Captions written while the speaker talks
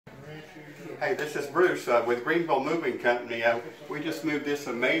Hey, this is Bruce with Greenville Moving Company. We just moved this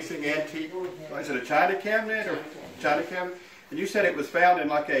amazing antique. Is it a China cabinet or China cabinet? And you said it was found in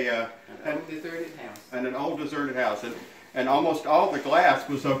like an old deserted house. In an old deserted house, and almost all the glass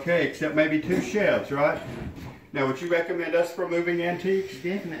was okay except maybe 2 shelves, right? Now, would you recommend us for moving antiques?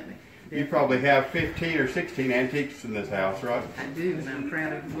 Definitely. You probably have 15 or 16 antiques in this house, right? I do, and I'm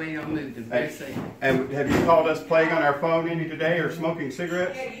proud of the way y'all moved them. Very safe. And have you called us playing on our phone any today or smoking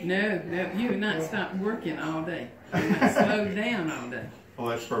cigarettes? No, you have not stopped working all day. You have not slowed down all day. Well,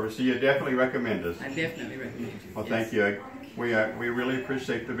 that's perfect. So you definitely recommend us. I definitely recommend you. Well, yes. Thank you. We really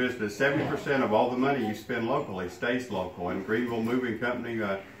appreciate the business. 70% of all the money you spend locally stays local. And Greenville Moving Company,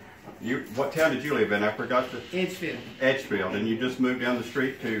 what town did you live in? I forgot to. Edgefield. Edgefield, and you just moved down the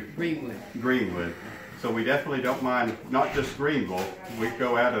street to Greenwood. Greenwood. So we definitely don't mind, not just Greenville. We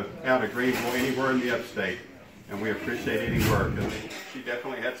go out of Greenville anywhere in the upstate, and we appreciate any work. And she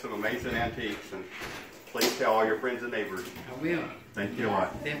definitely had some amazing antiques. And please tell all your friends and neighbors. I will. Thank you a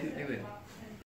lot. Definitely will.